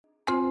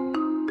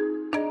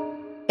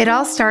It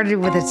all started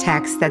with a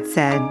text that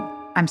said,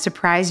 "I'm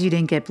surprised you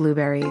didn't get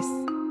blueberries."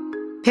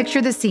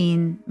 Picture the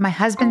scene. My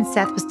husband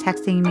Seth was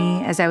texting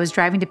me as I was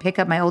driving to pick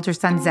up my older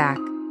son Zach.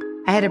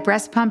 I had a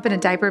breast pump and a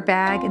diaper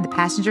bag in the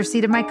passenger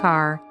seat of my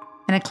car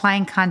and a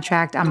client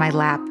contract on my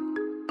lap.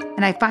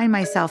 And I find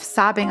myself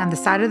sobbing on the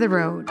side of the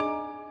road.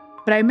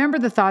 But I remember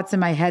the thoughts in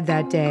my head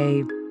that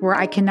day where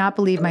I cannot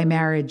believe my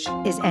marriage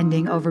is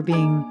ending over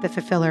being the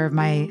fulfiller of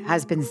my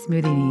husband's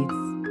smoothie needs.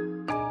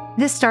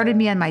 This started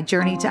me on my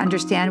journey to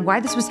understand why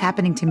this was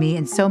happening to me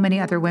and so many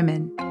other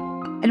women,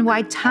 and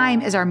why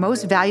time is our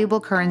most valuable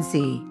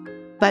currency,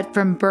 but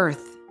from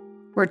birth,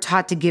 we're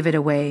taught to give it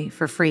away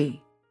for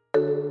free.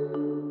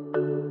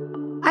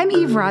 I'm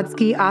Eve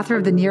Rodsky, author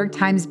of the New York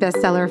Times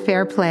bestseller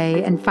Fair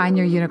Play and Find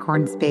Your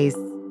Unicorn Space,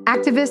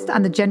 activist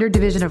on the gender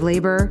division of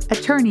labor,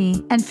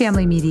 attorney, and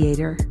family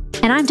mediator.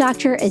 And I'm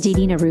Dr.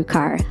 Aditi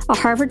Narukar, a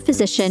Harvard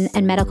physician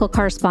and medical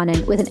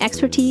correspondent with an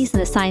expertise in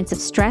the science of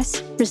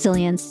stress,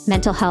 resilience,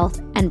 mental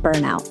health, and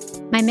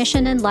burnout. My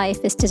mission in life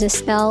is to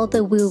dispel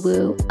the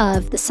woo-woo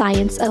of the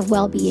science of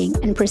well-being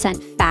and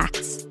present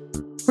facts.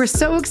 We're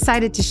so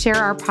excited to share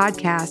our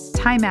podcast,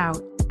 Time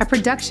Out, a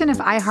production of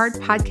iHeart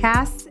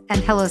Podcasts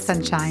and Hello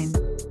Sunshine.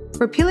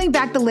 We're peeling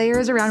back the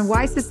layers around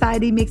why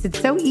society makes it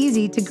so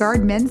easy to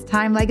guard men's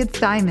time like it's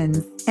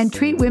diamonds and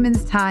treat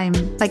women's time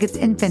like it's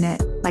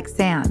infinite, like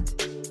sand.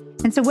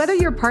 And so whether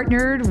you're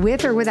partnered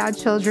with or without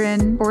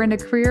children or in a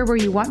career where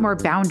you want more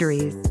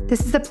boundaries,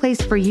 this is a place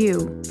for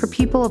you, for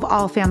people of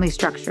all family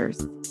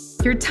structures.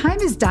 Your time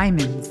is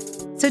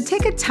diamonds. So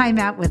take a time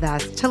out with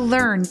us to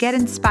learn, get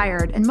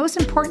inspired, and most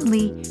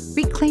importantly,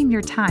 reclaim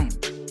your time.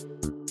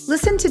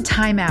 Listen to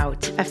Time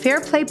Out, a Fair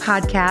Play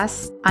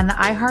podcast on the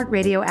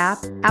iHeartRadio app,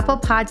 Apple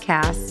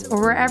Podcasts,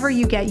 or wherever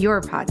you get your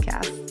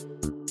podcasts.